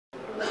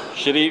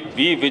Shri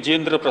V.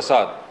 Vijayendra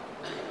Prasad.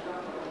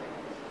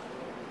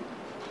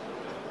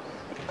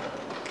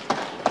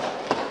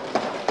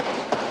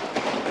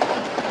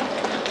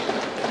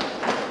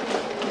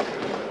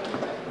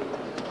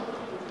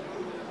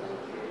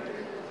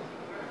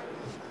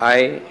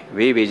 I,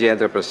 V.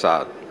 Vijayendra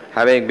Prasad,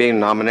 having been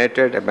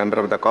nominated a member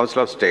of the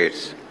Council of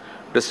States,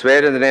 do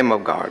swear in the name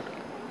of God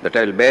that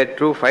I will bear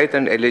true faith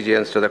and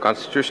allegiance to the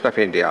Constitution of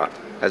India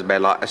as by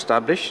law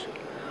established,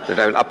 that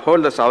I will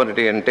uphold the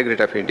sovereignty and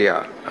integrity of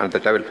India, and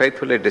that I will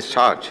faithfully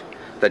discharge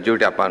the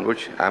duty upon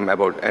which I am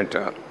about to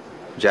enter.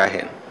 Jai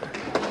Hind.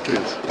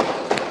 Please.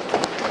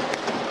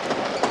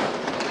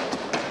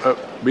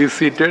 Be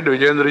seated,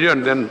 Vijayendra,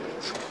 and then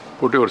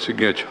put your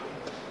signature.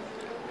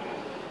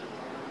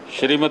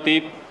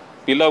 Shrimati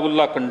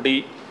Pilavulla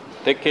Kandi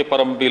Tekke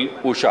Parambil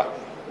Usha.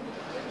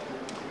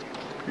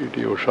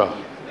 P.T. Usha.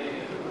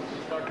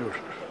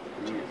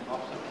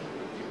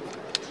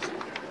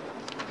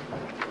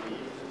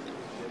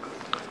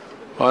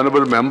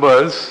 Honorable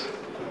members,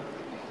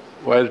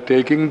 while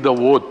taking the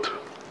oath,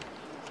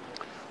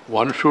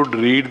 one should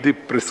read the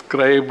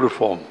prescribed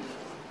form.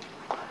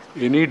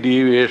 Any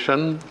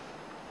deviation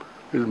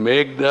will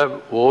make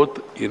the oath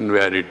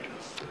invalid.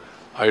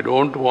 I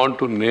don't want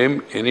to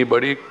name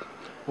anybody.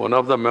 One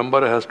of the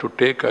members has to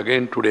take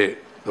again today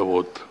the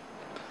oath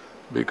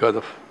because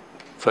of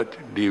such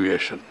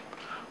deviation.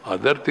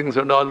 Other things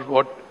and all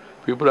what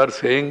people are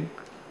saying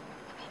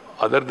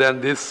other than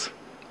this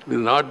will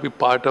not be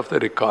part of the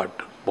record,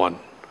 one.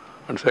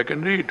 And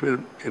secondly, it will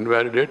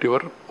invalidate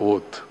your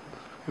oath.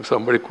 If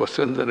somebody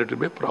questions, then it will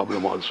be a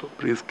problem also.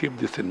 Please keep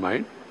this in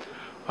mind.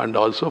 And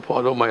also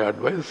follow my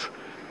advice.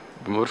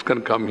 Members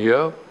can come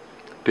here,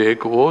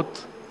 take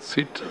oath,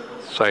 sit,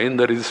 sign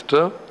the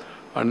register,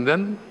 and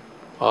then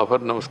offer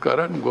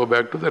namaskara and go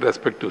back to the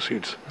respective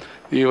seats.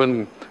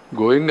 Even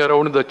going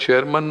around the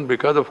chairman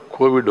because of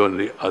COVID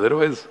only.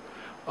 Otherwise,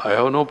 I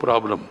have no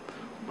problem.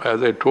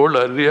 As I told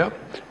earlier,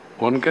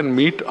 one can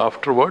meet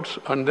afterwards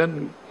and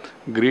then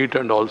greet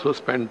and also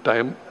spend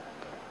time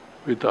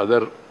with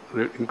other,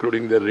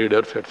 including the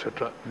leaders,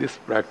 etc. This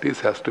practice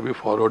has to be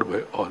followed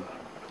by all.